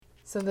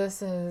So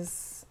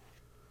this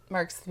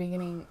marks the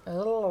beginning.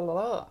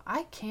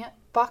 I can't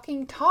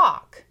fucking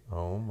talk.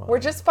 Oh my. We're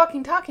just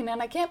fucking talking and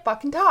I can't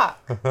fucking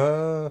talk.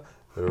 There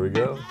we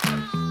go.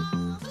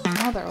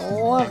 Mother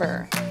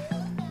lover.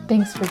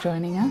 Thanks for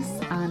joining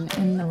us on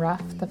In the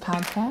Rough, the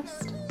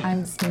podcast.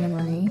 I'm Stina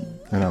Marie.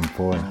 And I'm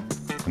Foy.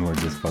 And we're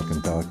just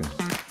fucking talking.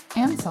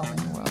 And solving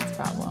the world's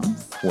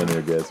problems. One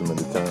orgasm at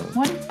a time.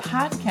 One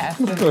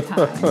podcast at a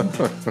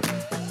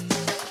time.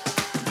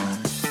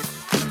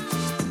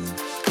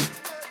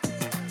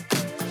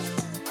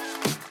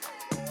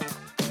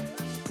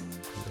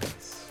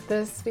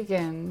 This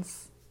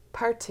begins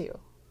part 2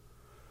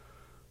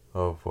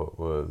 of what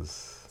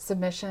was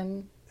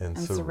submission and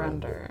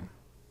surrender.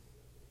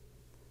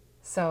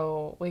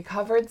 So we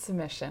covered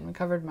submission. We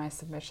covered my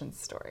submission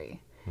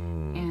story.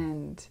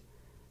 And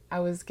I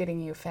was getting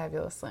you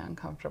fabulously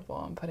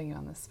uncomfortable and putting you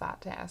on the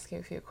spot to ask you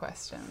a few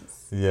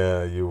questions.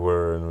 Yeah, you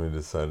were, and we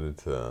decided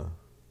to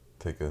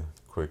take a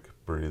quick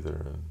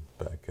breather and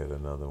back at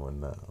another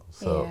one now.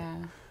 So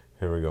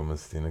Here we go,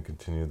 Miss Stina.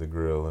 Continue the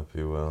grill, if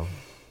you will.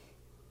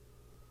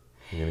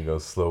 You're gonna go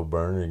slow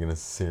burn, or you're gonna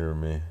sear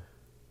me?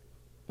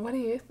 What do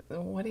you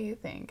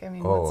think? I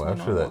mean,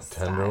 after that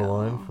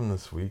tenderloin from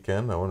this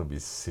weekend, I want to be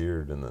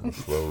seared and then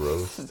slow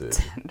roasted.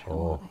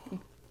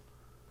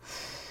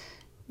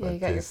 Yeah, you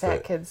got your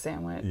fat kid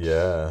sandwich.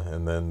 Yeah,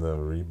 and then the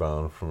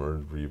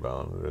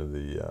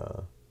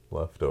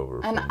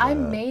leftover. And I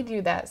made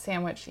you that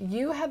sandwich.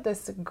 You had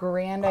this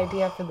grand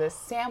idea for this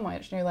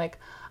sandwich, and you're like,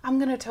 I'm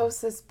gonna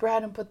toast this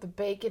bread and put the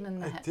bacon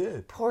and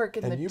the pork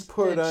and the cheese and the you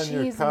put on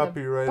your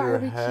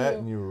copywriter hat barbecue.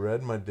 and you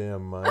read my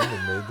damn mind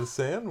and made the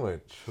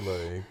sandwich.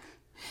 Like,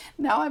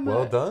 now I'm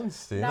well done,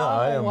 Stina.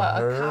 I am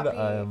heard.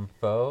 I am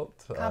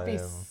felt.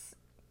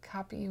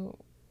 Copy.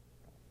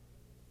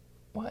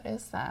 What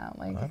is that?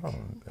 Like, I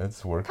don't.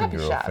 It's working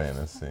girl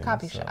fantasy.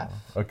 Copy chef.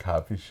 A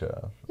copy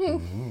chef.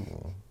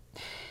 Ooh.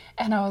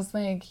 And I was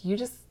like, you're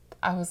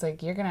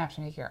gonna have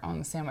to make your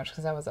own sandwich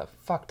because that was a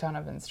fuck ton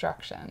of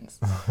instructions.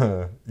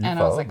 And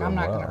I was like, I'm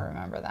not gonna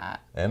remember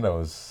that. And I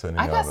was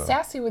I got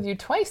sassy with you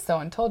twice though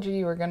and told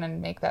you were gonna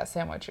make that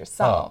sandwich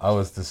yourself. Oh, I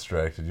was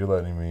distracted. You're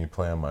letting me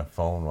play on my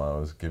phone while I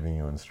was giving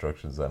you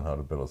instructions on how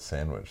to build a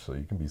sandwich. So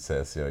you can be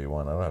sassy all you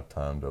want. I don't have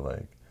time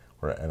to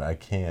and I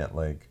can't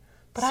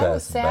But I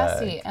was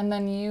sassy, and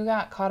then you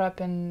got caught up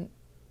in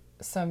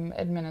some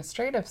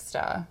administrative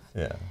stuff.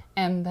 Yeah.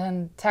 And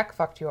then tech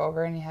fucked you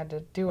over, and you had to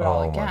do it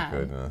all again. Oh my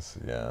goodness,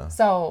 yeah.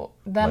 So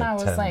then I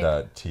was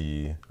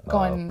 10.t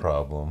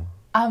problem.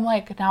 I'm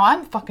like, now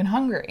I'm fucking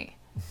hungry,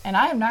 and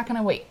I am not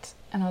gonna wait.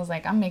 And I was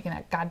like, I'm making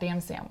a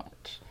goddamn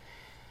sandwich.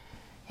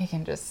 You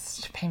can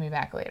just pay me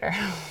back later.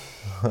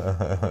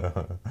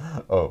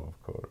 Oh,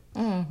 of course.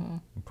 Mm-hmm.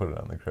 Put it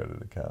on the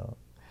credit account.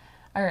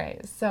 All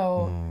right,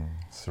 so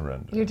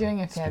surrender. You're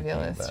doing a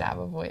fabulous job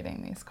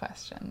avoiding these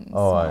questions.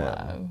 Oh, I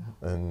am.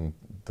 And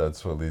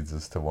that's what leads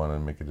us to want to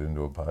make it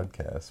into a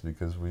podcast,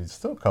 because we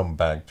still come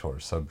back to our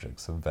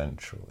subjects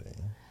eventually.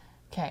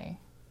 Okay.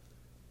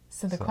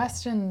 So the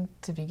question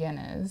to begin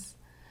is,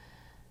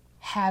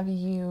 have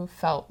you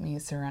felt me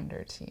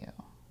surrender to you?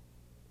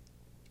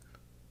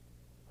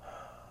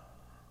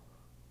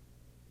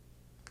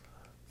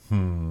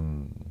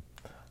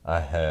 I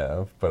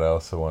have, but I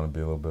also want to be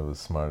a little bit of a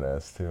smart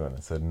ass too. And I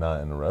said, not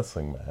in a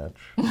wrestling match.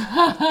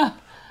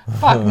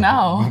 Fuck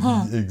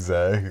no.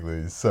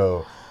 Exactly.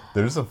 So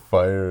there's a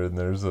fire and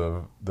there's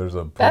a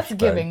pushback. That's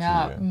giving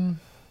up.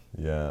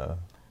 Yeah.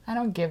 I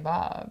don't give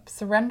up.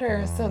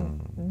 Surrender. So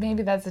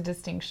maybe that's a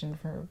distinction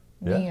for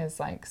me.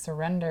 Is like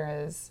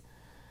surrender is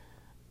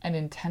an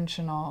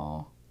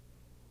intentional.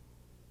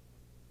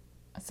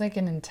 It's like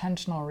an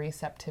intentional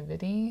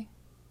receptivity.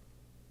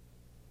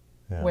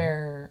 Yeah.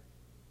 Where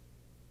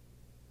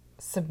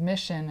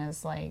submission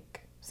is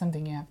like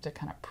something you have to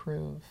kind of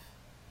prove.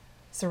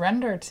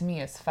 Surrender to me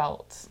is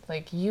felt.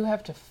 Like you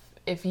have to,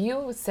 if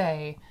you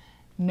say,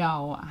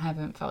 no, I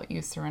haven't felt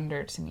you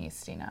surrender to me,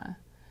 Stina,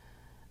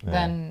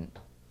 then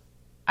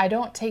I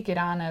don't take it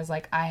on as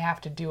like I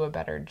have to do a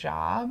better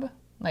job.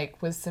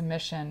 Like with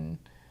submission,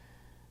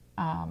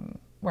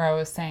 where I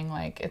was saying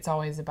like it's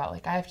always about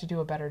like I have to do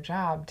a better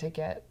job to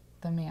get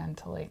the man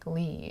to like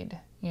lead,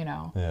 you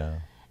know? Yeah.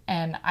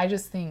 And I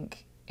just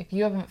think if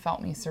you haven't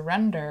felt me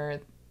surrender,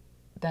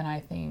 then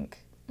I think,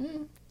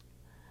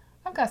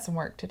 I've got some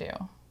work to do.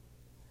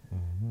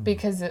 Mm-hmm.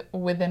 Because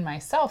within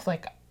myself,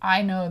 like,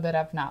 I know that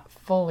I've not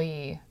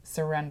fully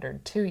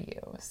surrendered to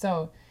you.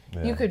 So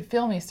you could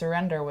feel me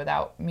surrender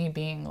without me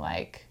being,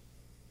 like,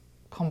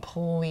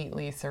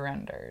 completely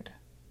surrendered.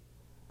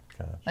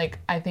 Gotcha. Like,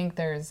 I think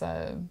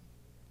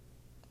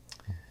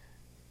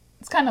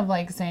it's kind of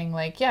like saying,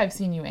 like, yeah, I've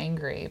seen you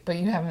angry, but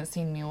you haven't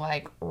seen me,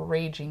 like,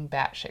 raging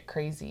batshit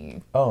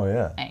crazy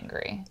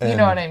angry. You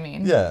know what I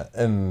mean? Yeah,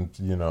 and,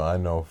 I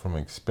know from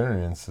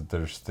experience that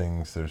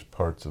there's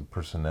parts of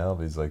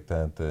personalities like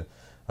that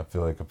I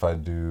feel like if I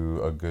do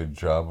a good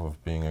job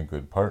of being a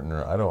good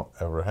partner, I don't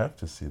ever have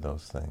to see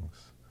those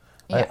things.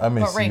 Yeah, I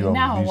may but see right you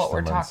now unleash what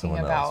we're them on talking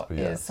someone about else,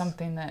 is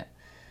something that,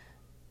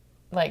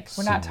 like,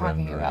 we're not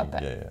talking about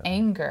the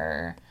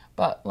anger.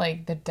 but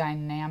like the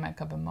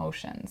dynamic of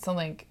emotion. So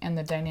like, and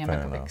the dynamic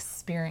Fair of enough.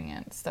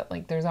 experience, that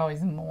like there's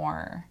always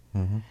more,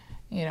 Mm-hmm.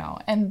 you know,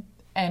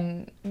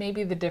 and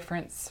maybe the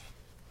difference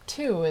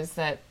too is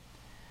that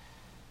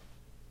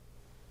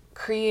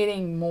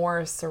creating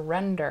more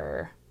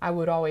surrender, I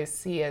would always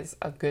see as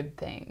a good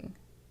thing,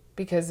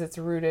 because it's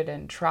rooted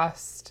in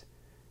trust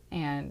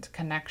and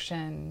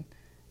connection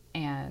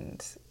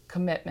and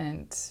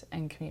commitment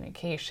and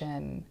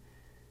communication,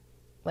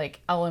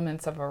 like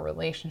elements of a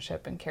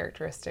relationship and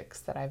characteristics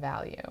that I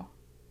value.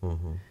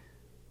 Mm-hmm.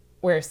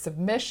 Where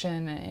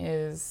submission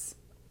is,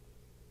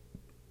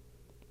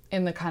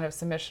 in the kind of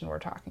submission we're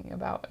talking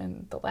about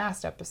in the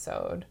last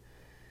episode,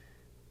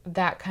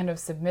 that kind of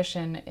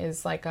submission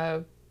is like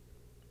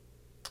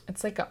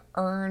it's like a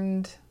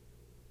earned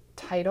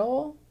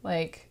title,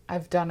 like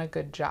I've done a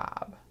good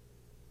job.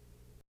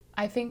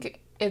 I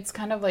think it's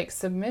kind of like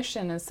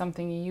submission is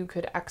something you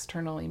could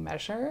externally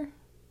measure.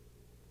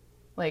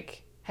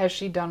 Like, has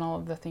she done all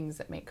of the things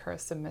that make her a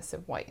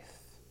submissive wife?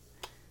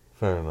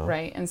 Fair enough.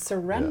 Right? And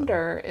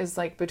surrender is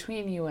like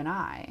between you and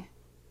I.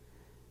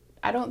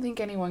 I don't think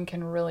anyone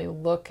can really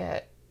look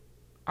at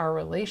our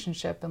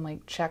relationship and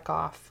like check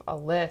off a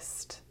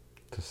list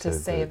to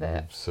say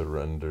that you've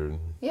surrendered.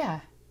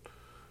 Yeah.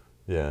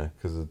 Yeah,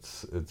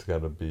 because it's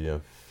got to be a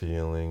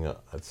feeling.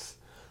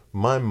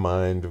 My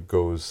mind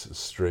goes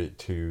straight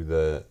to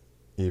that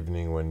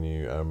evening when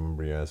I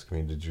remember you asking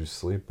me, did you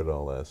sleep at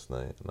all last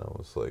night? And I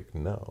was like,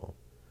 no.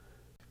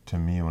 To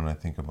me, when I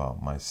think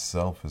about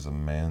myself as a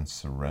man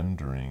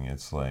surrendering,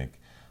 it's like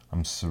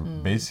I'm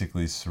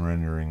basically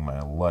surrendering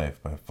my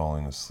life by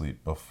falling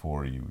asleep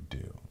before you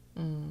do.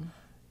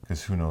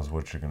 Because who knows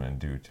what you're going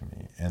to do to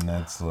me. And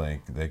that's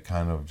like, that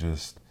kind of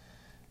just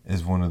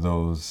is one of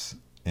those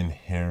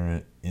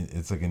inherent,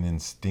 it's like an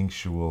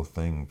instinctual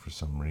thing for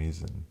some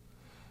reason.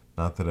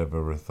 Not that I've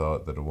ever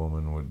thought that a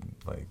woman would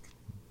like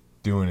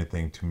do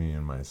anything to me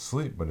in my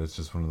sleep, but it's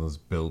just one of those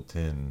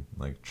built-in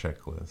like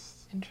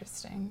checklists.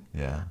 Interesting.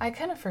 Yeah. I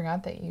kind of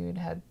forgot that you'd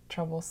had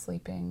trouble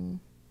sleeping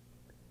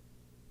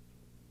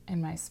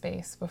in my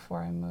space before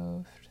I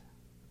moved.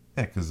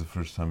 Yeah, because the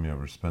first time you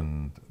ever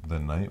spend the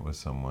night with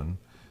someone,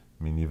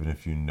 I mean, even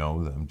if you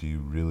know them, do you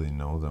really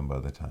know them by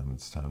the time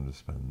it's time to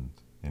spend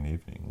an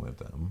evening with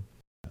them?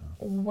 Yeah.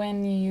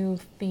 When you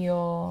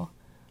feel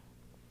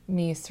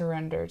me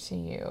surrender to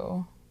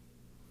you,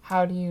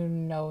 how do you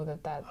know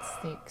that that's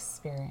the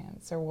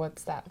experience, or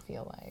what's that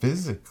feel like?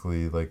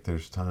 Physically, like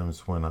there's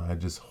times when I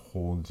just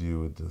hold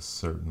you in this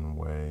certain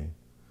way,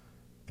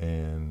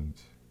 and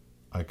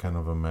I kind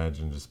of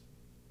imagine just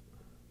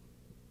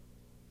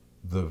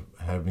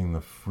having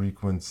the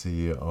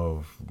frequency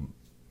of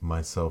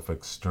myself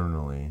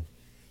externally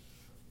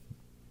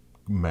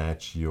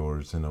match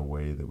yours in a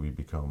way that we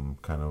become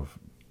kind of,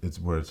 it's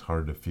where it's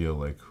hard to feel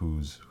like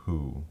who's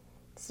who.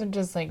 So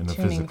just like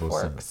tuning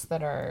forks sense.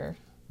 That are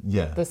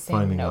the same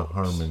finding note. A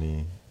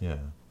harmony,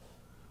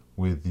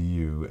 with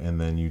you, and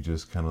then you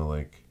just kind of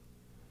like,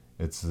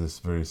 it's this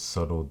very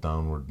subtle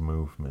downward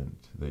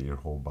movement that your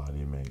whole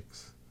body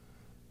makes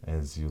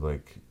as you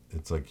like,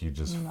 it's like you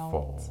just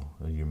fall,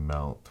 or you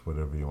melt,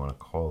 whatever you want to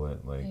call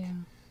it. Like,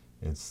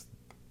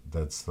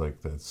 that's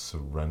like that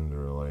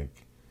surrender.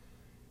 Like,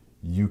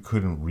 you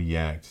couldn't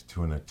react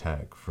to an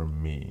attack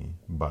from me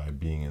by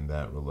being in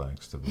that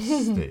relaxed of a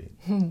state.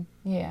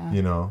 Yeah.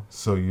 You know?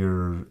 So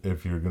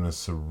if you're going to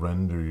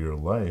surrender your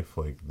life,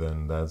 like,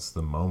 then that's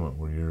the moment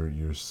where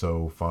you're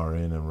so far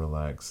in and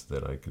relaxed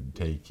that I could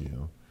take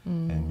you,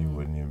 and you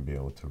wouldn't even be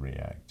able to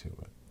react to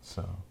it.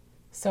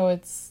 So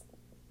it's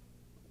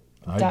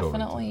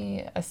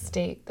definitely a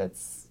state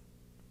that's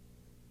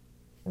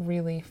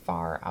really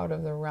far out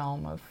of the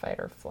realm of fight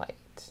or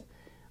flight,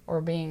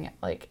 or being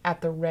like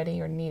at the ready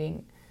or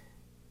needing.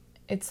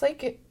 It's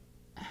like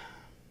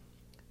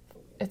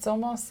it's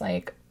almost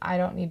like I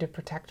don't need to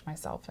protect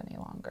myself any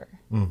longer.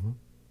 Mm-hmm.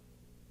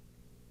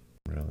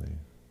 Really?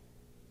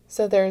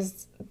 So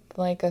there's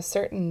like a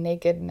certain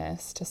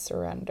nakedness to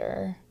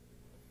surrender,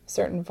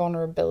 certain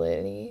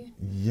vulnerability.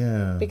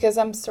 Yeah. Because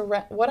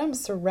what I'm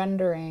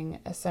surrendering,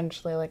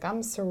 essentially, like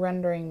I'm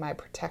surrendering my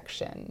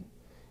protection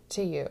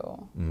to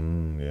you.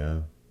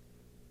 Yeah.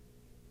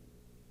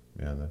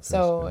 Yeah, that's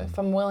so if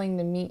I'm willing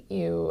to meet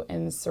you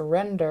in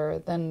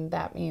surrender, then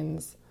that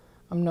means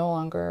I'm no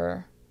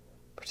longer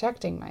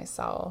protecting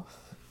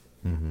myself,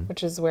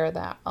 which is where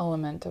that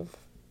element of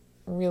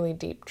really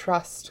deep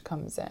trust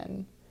comes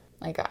in.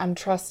 Like, I'm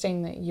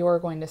trusting that you're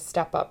going to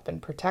step up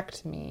and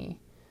protect me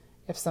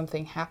if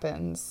something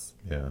happens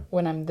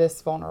when I'm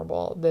this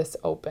vulnerable, this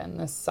open,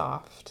 this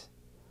soft.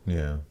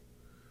 Yeah.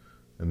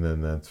 And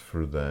then that's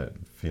for that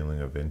feeling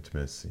of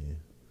intimacy.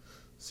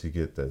 So you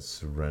get that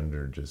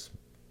surrender, just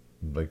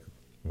like,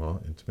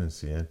 well,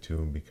 intimacy and two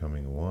and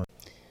becoming one.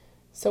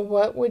 So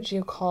what would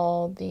you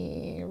call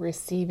the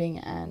receiving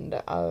end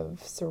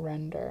of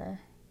surrender?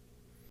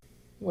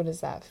 What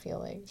does that feel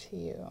like to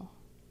you?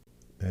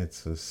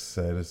 It's a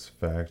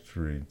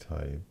satisfactory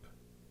type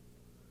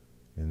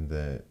in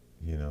that,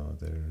 you know,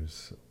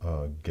 there's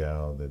a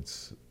gal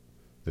that's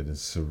that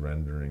is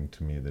surrendering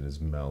to me, that is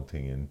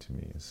melting into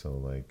me. So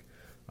like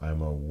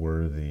I'm a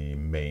worthy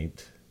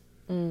mate.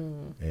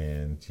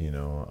 And,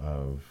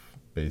 of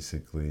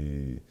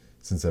basically,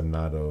 since I'm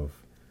not of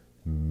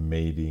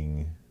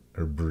mating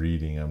or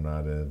breeding, I'm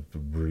not of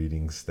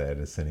breeding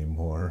status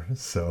anymore.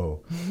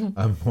 So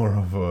I'm more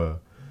of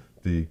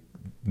the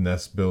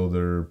nest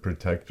builder,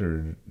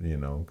 protector,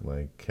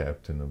 like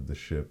captain of the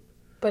ship.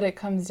 But it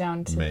comes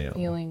down to male.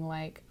 Feeling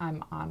like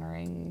I'm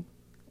honoring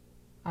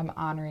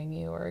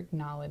you or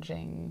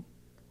acknowledging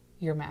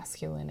your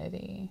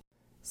masculinity.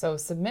 So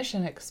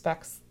submission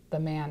expects the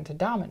man to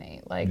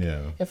dominate. Like,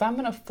 if I'm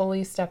going to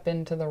fully step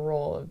into the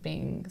role of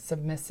being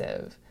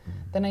submissive,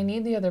 then I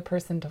need the other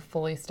person to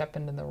fully step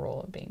into the role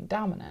of being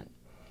dominant.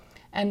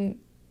 And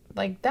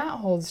like that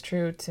holds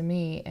true to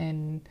me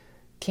in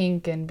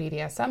kink and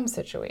BDSM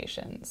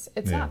situations.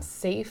 It's not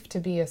safe to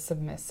be a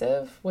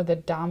submissive with a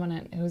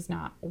dominant who's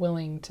not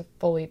willing to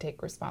fully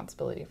take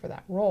responsibility for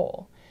that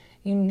role.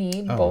 You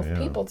need both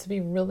people to be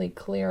really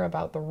clear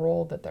about the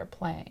role that they're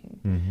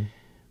playing.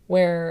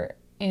 Where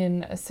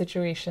in a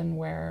situation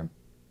where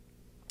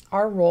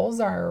our roles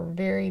are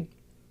very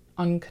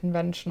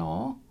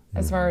unconventional,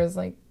 as far as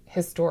like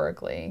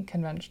historically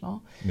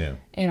conventional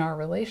in our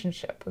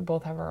relationship. We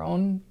both have our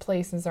own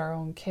places, our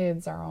own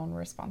kids, our own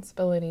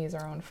responsibilities,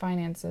 our own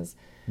finances.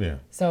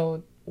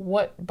 So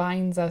what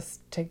binds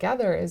us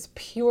together is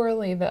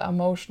purely the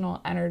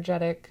emotional,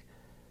 energetic,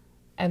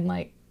 and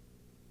like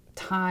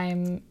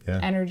time,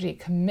 energy,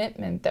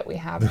 commitment that we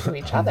have to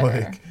each other.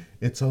 Like,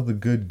 it's all the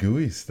good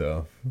gooey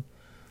stuff.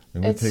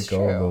 And we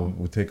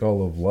take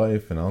all of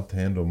life, and I'll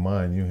handle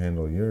mine, you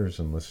handle yours,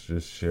 and let's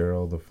just share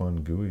all the fun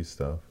gooey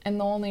stuff. And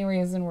the only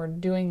reason we're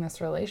doing this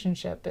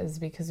relationship is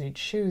because we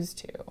choose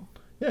to.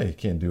 Yeah, you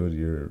can't do it.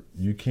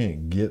 You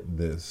can't get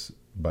this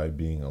by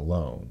being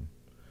alone.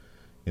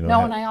 And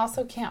I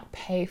also can't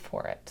pay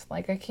for it.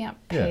 Like, I can't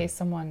pay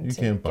someone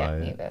to get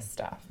me this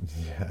stuff.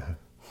 Yeah.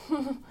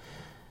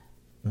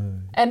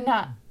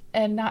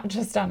 And not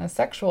just on a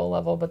sexual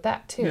level, but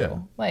that too. Yeah.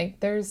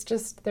 Like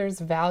there's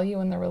value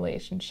in the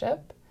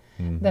relationship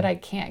that I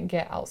can't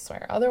get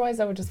elsewhere. Otherwise,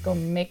 I would just go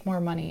make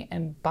more money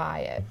and buy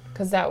it,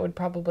 because that would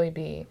probably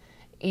be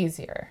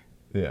easier.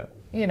 Yeah.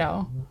 In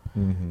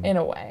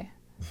a way,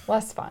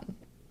 less fun.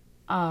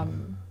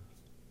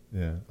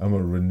 Yeah, I'm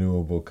a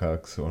renewable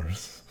cock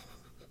source.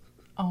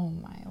 Oh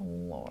my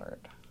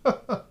Lord.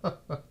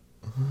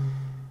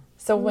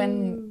 So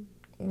when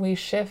we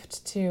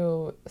shift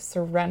to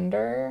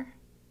surrender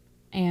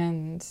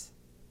and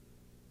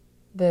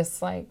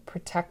this like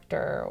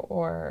protector,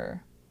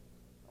 or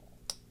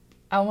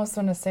I almost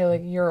want to say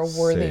like you're a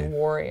worthy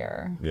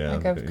warrior. Yeah,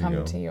 like I've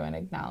come to you and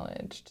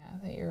acknowledged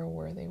that you're a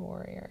worthy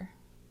warrior.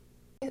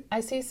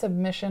 I see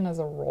submission as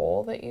a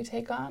role that you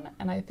take on,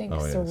 and I think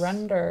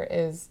surrender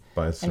is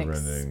an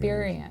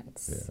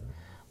experience.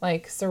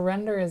 Like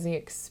surrender is the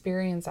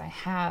experience I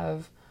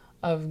have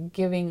of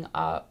giving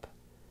up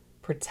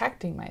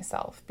protecting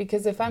myself.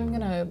 Because if I'm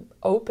going to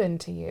open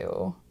to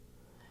you,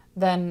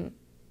 then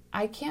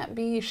I can't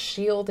be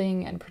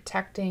shielding and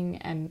protecting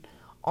and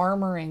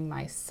armoring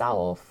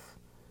myself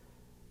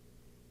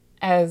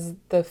as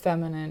the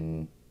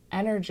feminine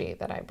energy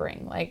that I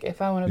bring. Like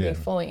if I want to be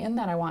fully in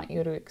that, I want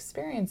you to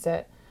experience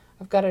it.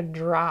 I've got to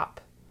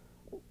drop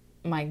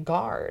my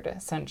guard,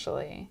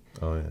 essentially.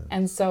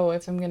 And so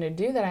if I'm going to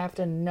do that, I have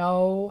to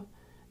know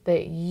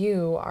that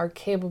you are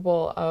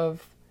capable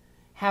of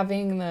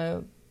having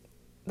the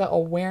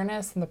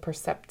awareness and the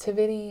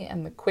perceptivity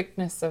and the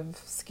quickness of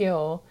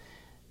skill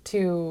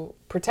to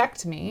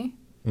protect me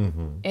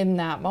in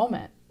that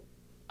moment.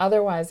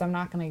 Otherwise, I'm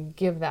not going to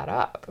give that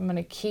up. I'm going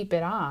to keep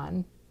it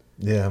on.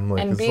 Yeah, I'm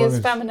like, and be as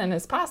feminine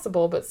as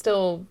possible, but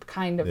still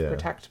kind of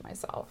protect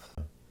myself.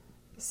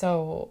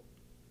 So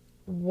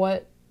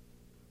what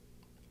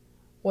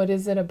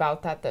is it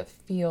about that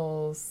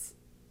feels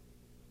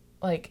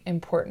like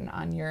important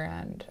on your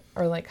end?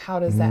 Or like how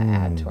does that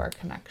add to our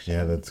connection?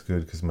 Yeah, that's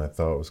good, because my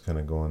thought was kind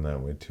of going that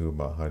way too,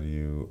 about how do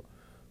you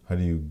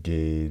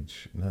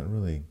gauge, not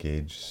really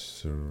gauge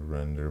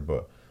surrender,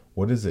 but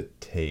what does it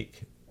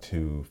take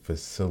to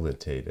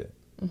facilitate it?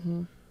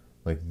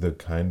 Like the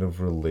kind of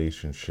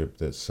relationship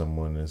that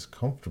someone is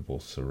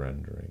comfortable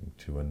surrendering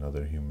to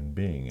another human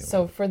being.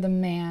 So for the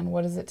man,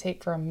 what does it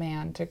take for a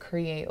man to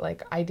create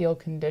like ideal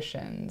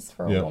conditions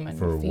for a woman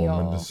to feel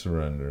woman to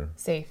surrender,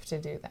 safe to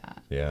do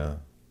that? Yeah.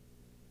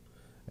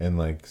 And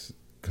like,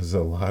 because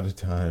a lot of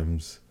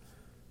times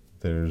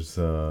there's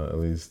at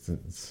least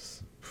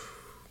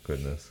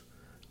goodness,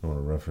 I don't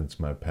want to reference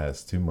my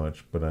past too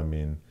much, but I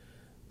mean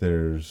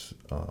there's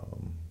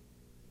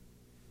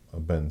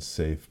I've been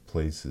safe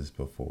places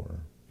before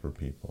for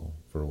people,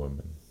 for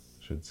women,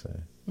 I should say.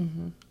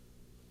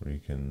 Where you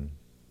can,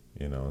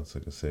 it's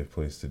like a safe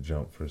place to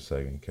jump for a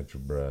second, catch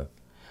your breath.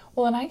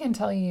 Well, and I can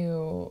tell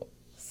you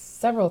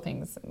several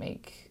things that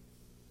make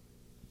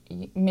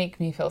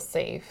me feel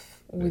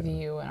safe with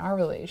you in our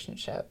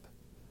relationship.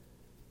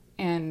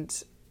 And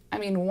I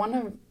mean,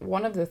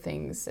 one of the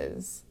things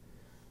is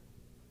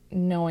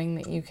knowing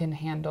that you can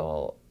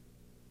handle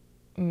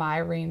my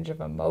range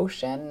of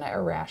emotion,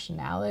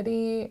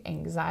 irrationality,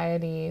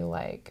 anxiety,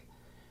 like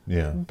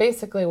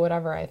basically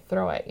whatever I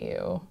throw at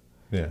you.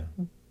 Yeah.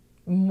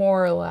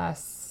 More or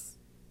less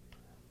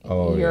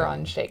you're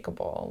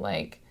unshakable.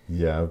 Like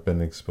yeah, I've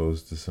been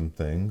exposed to some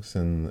things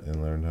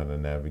and learned how to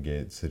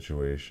navigate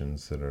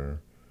situations that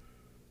are,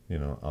 you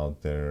know,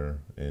 out there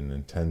in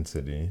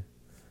intensity.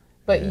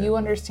 But you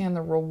understand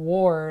the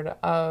reward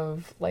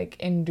of like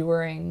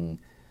enduring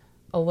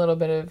a little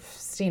bit of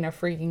Stina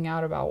freaking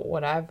out about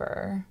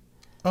whatever.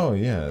 Oh,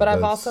 yeah. But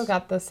I've also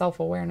got the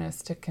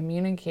self-awareness to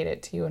communicate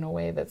it to you in a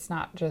way that's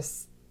not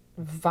just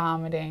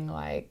vomiting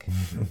like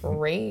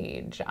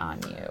rage on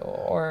you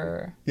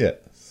or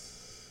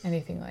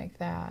anything like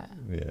that.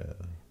 Yeah.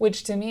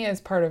 Which to me is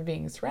part of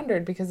being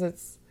surrendered because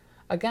it's,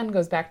 again,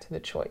 goes back to the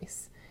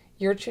choice.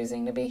 You're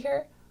choosing to be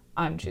here.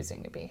 I'm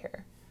choosing to be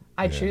here.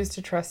 I choose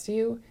to trust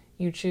you.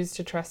 You choose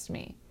to trust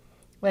me.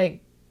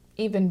 Like,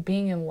 even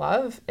being in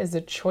love is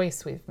a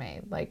choice we've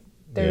made. Like,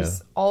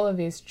 there's all of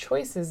these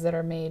choices that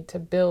are made to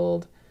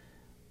build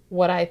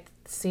what I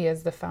see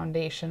as the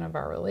foundation of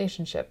our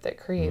relationship that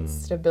creates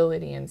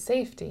stability and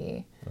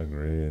safety.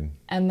 Agreed.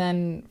 And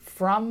then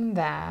from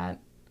that,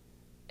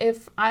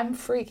 if I'm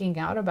freaking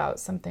out about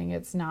something,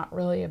 it's not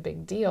really a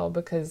big deal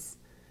because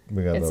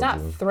it's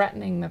not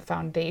threatening the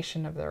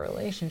foundation of the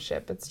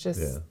relationship. It's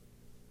just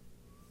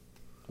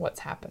what's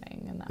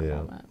happening in that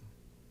moment.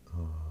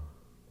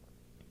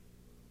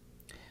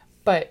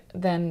 But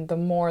then the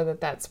more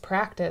that that's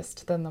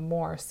practiced, then the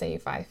more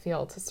safe I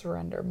feel to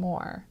surrender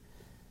more.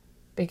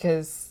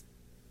 Because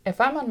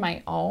if I'm on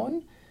my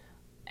own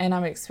and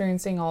I'm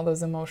experiencing all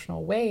those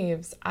emotional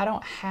waves, I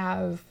don't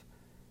have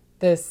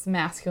this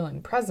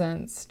masculine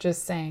presence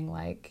just saying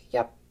like,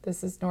 yep,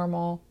 this is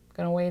normal,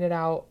 gonna wait it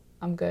out,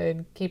 I'm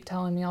good, keep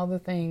telling me all the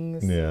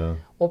things,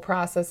 we'll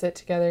process it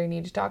together, you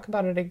need to talk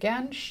about it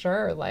again,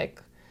 sure,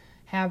 like,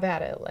 have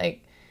at it.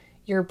 Like,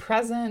 you're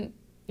present,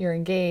 you're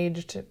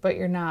engaged, but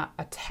you're not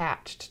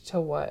attached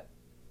to what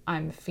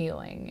I'm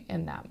feeling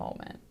in that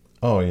moment.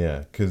 Oh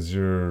yeah, because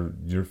your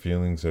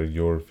feelings are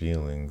your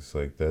feelings.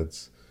 Like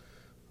that's,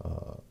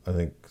 I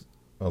think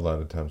a lot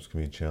of times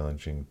can be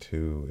challenging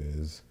too,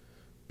 is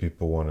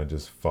people want to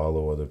just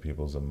follow other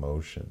people's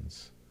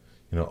emotions.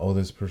 You know, oh,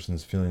 this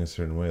person's feeling a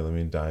certain way, let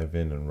me dive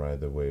in and ride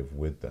the wave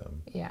with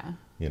them. Yeah.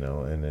 You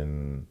know, and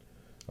in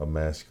a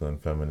masculine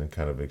feminine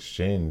kind of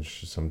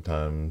exchange,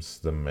 sometimes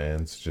the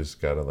man's just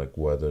gotta like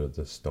weather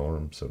the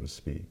storm, so to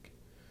speak.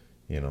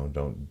 You know,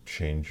 don't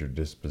change your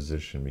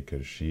disposition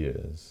because she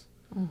is.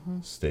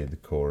 Stay the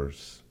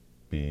course,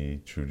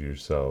 be true to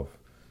yourself,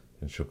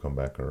 and she'll come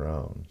back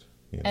around.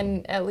 You know?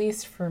 And at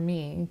least for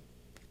me,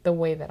 the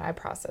way that I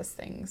process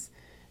things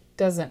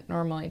doesn't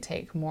normally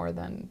take more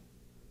than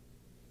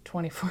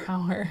 24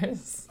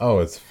 hours. Oh,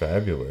 it's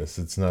fabulous.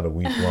 It's not a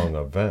week-long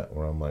event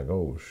where I'm like,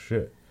 oh,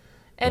 shit.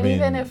 And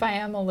even if I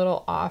am a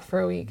little off for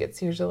a week,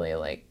 it's usually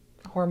like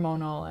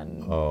hormonal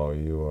and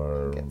you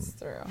are gets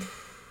through.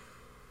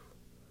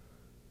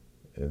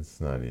 It's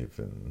not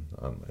even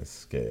on my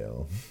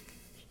scale.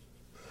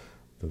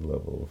 The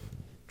level of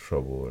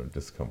trouble or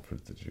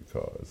discomfort that you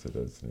cause, it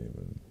doesn't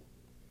even.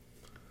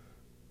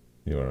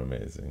 You are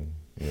amazing.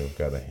 You've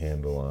got a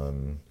handle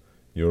on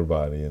your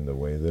body and the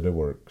way that it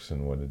works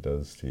and what it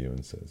does to you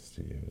and says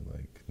to you,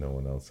 like no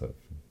one else I've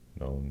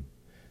known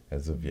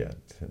as of yet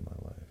in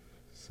my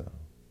life. So.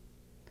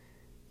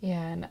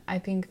 Yeah, and I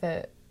think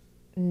that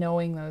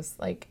knowing those,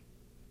 like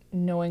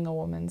knowing a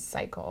woman's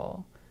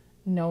cycle,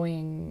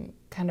 knowing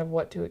kind of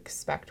what to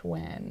expect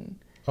when.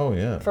 Oh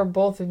yeah. For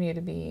both of you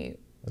to be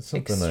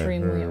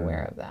extremely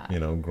aware of that. You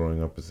know,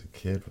 growing up as a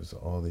kid was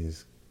all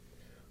these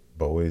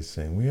boys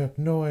saying, we have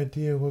no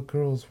idea what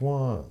girls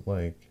want,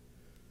 like,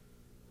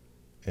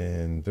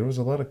 and there was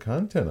a lot of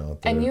content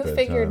out there. And you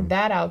figured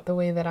that out the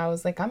way that I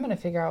was like, I'm going to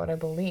figure out what I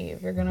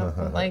believe. You're going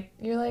to, like,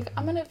 you're like,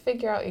 I'm going to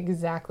figure out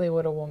exactly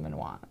what a woman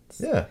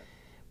wants. Yeah.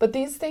 But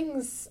these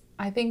things,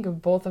 I think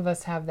both of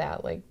us have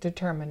that, like,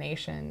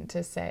 determination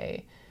to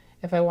say,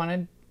 if I want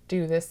to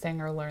do this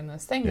thing or learn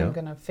this thing, I'm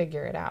going to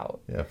figure it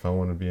out. Yeah, if I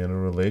want to be in a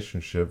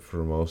relationship for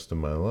most of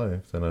my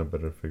life, then I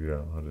better figure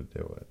out how to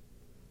do it.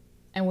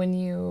 And when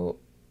you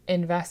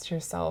invest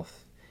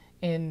yourself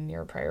in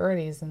your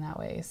priorities in that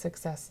way,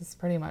 success is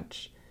pretty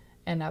much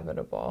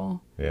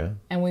inevitable. Yeah.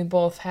 And we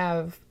both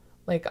have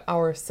like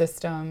our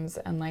systems,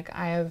 and like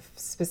I have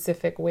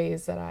specific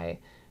ways that I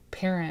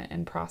parent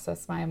and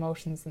process my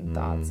emotions and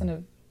thoughts, and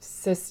have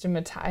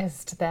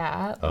systematized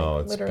that. Oh,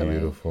 it's literally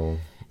beautiful.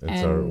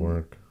 It's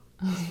artwork.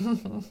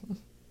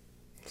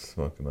 It's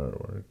fucking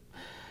artwork.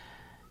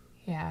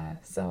 Yeah,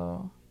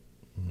 so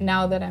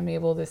now that I'm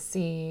able to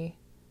see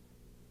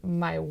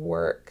my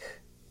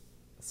work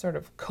sort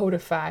of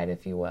codified,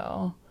 if you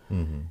will,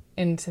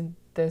 into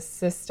this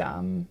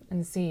system,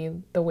 and see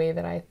the way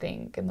that I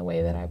think and the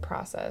way that I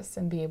process,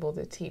 and be able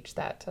to teach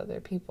that to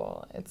other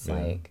people, it's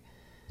like...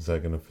 Is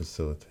that going to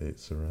facilitate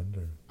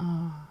surrender?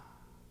 Oh,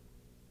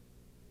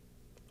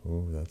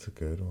 that's a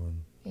good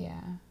one.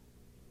 Yeah.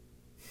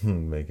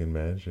 Making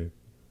magic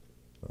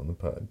on the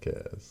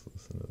podcast.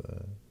 Listen to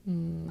that.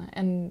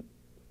 And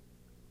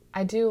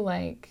I do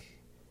like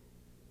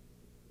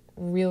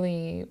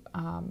really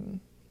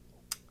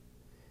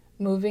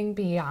moving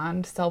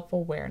beyond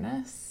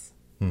self-awareness.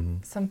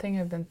 Something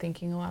I've been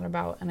thinking a lot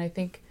about. And I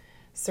think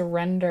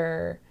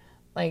surrender,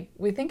 like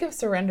we think of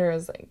surrender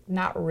as like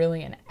not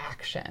really an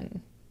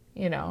action,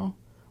 you know?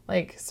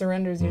 Like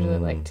surrender is usually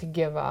like to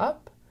give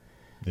up.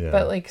 Yeah.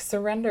 But like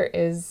surrender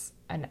is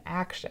an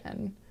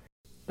action.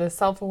 The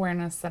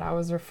self-awareness that I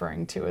was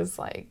referring to is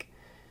like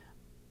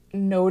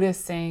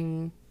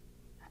noticing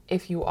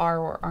if you are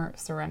or aren't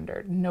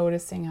surrendered,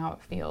 noticing how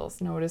it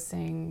feels,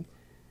 noticing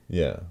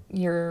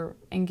your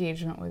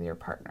engagement with your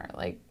partner,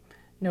 like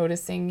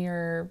noticing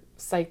your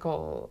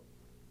cycle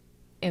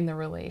in the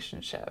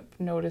relationship,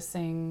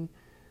 noticing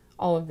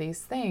all of these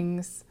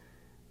things.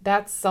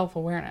 That's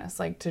self-awareness,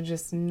 like to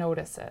just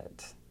notice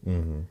it.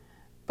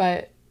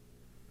 But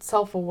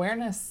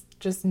self-awareness,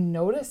 just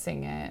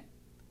noticing it,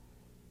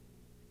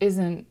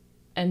 isn't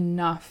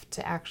enough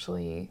to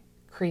actually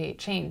create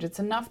change. It's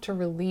enough to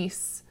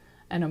release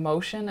an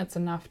emotion. It's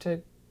enough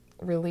to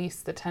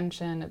release the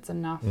tension. It's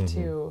enough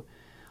to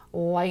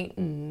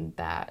lighten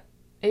that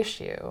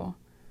issue.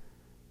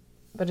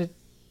 But it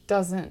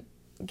doesn't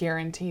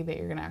guarantee that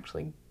you're going to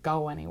actually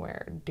go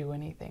anywhere or do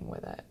anything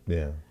with it.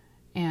 Yeah.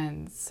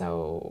 And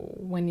so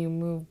when you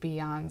move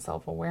beyond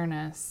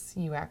self-awareness,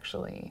 you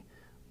actually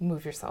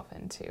move yourself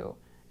into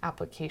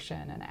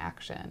application and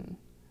action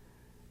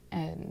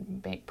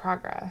and make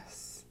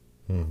progress.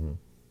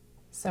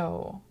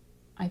 So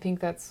I think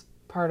that's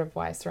part of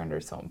why surrender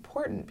is so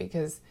important,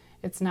 because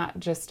it's not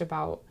just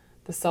about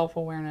the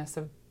self-awareness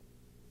of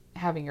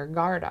having your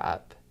guard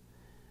up,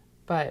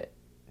 but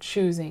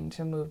choosing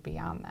to move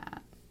beyond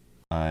that.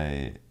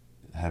 I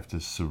have to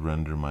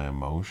surrender my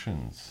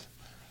emotions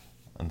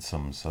on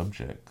some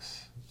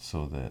subjects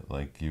so that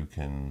like you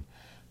can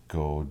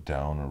go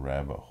down a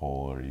rabbit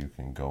hole or you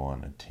can go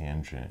on a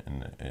tangent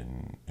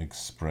and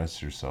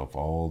express yourself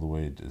all the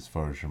way as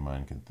far as your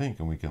mind can think,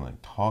 and we can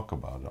like talk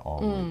about it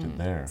all the way to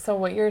there. So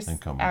what you're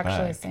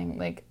actually saying,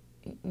 like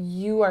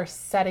you are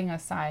setting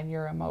aside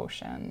your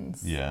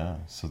emotions. Yeah,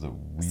 so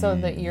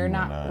that you're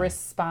not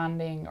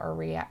responding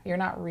or you're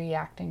not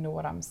reacting to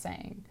what I'm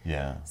saying.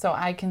 Yeah. So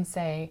I can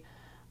say,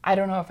 I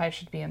don't know if I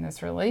should be in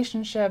this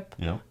relationship.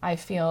 Yep. I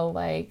feel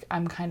like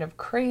I'm kind of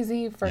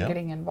crazy for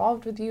getting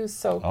involved with you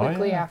so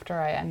quickly after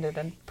I ended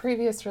a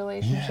previous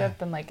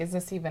relationship. And like, is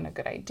this even a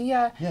good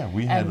idea? Yeah,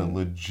 we had a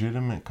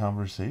legitimate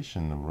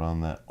conversation around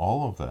that,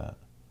 all of that.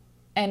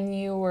 And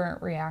you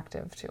weren't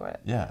reactive to it.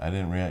 Yeah, I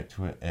didn't react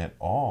to it at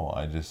all.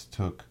 I just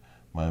took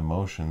my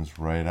emotions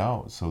right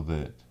out so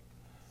that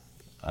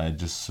I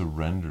just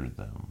surrendered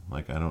them.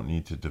 Like, I don't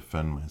need to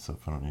defend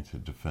myself. I don't need to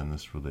defend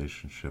this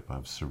relationship.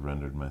 I've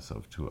surrendered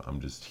myself to it. I'm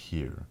just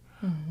here.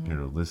 I'm here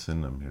to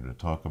listen. I'm here to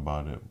talk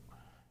about it.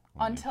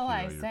 Until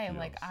I say,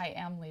 like, I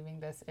am leaving,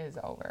 this is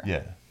over.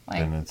 Yeah, like,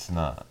 then it's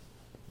not.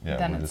 Yeah,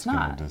 then we're it's just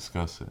going to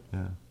discuss it.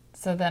 Yeah.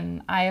 So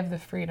then I have the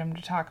freedom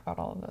to talk about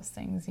all of those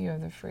things. You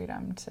have the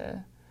freedom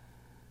to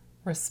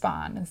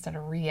respond instead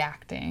of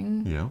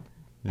reacting. Yeah.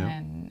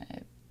 And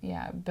it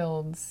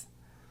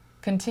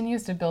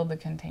continues to build the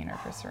container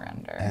for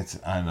surrender.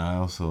 And I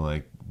also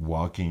like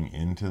walking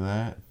into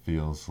that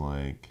feels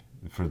like,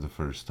 for the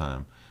first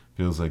time,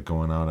 feels like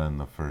going out on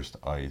the first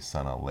ice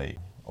on a lake.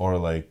 Or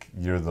like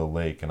you're the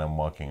lake and I'm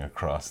walking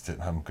across it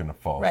and I'm going to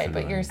fall through. Right,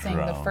 but you're saying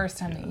the first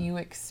time that you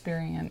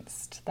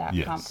experienced that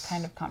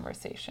kind of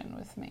conversation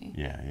with me.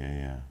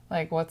 Yeah.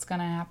 Like what's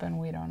going to happen,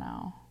 we don't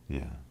know.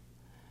 Yeah.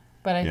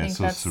 But I think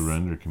that's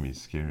surrender can be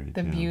scary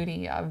the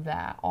beauty of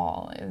that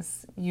all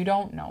is you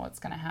don't know what's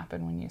going to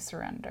happen when you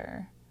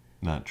surrender.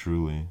 Not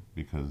truly,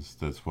 because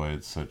that's why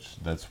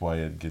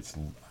it gets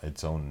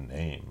its own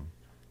name,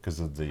 because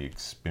of the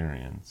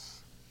experience.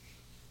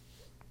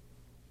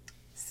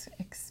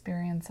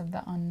 Experience of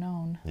the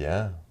unknown.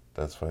 Yeah,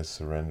 that's why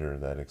surrender,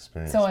 that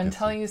experience. So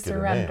until you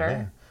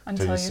surrender,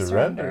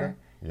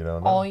 you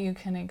don't know. All you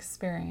can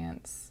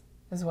experience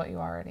is what you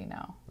already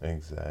know.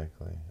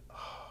 Exactly.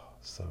 Oh,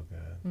 so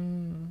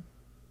good.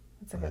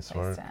 It's a good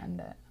place to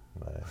end it.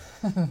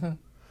 Nice.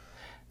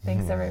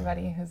 Thanks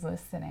everybody who's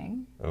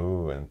listening.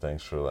 Oh, and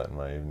thanks for letting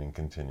my evening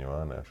continue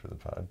on after the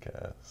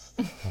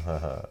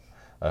podcast.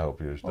 I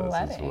hope yours does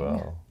as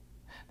well.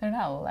 They're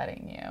not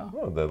letting you.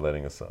 Oh, they're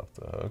letting us off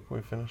the hook.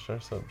 We finished our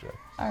subject.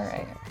 All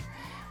right.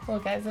 Well,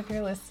 guys, if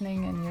you're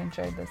listening and you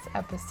enjoyed this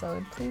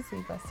episode, please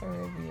leave us a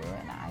review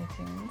in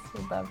iTunes.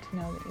 We'd love to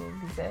know that you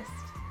exist.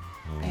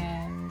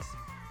 And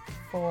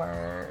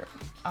for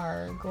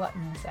our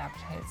gluttonous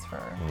appetites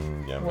for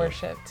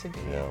worship to be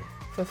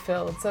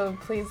fulfilled. So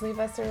please leave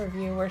us a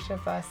review,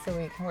 worship us so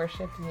we can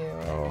worship you.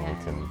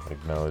 We can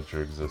acknowledge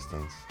your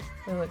existence.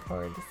 We look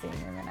forward to seeing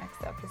you in the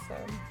next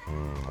episode.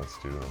 Let's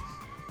do this.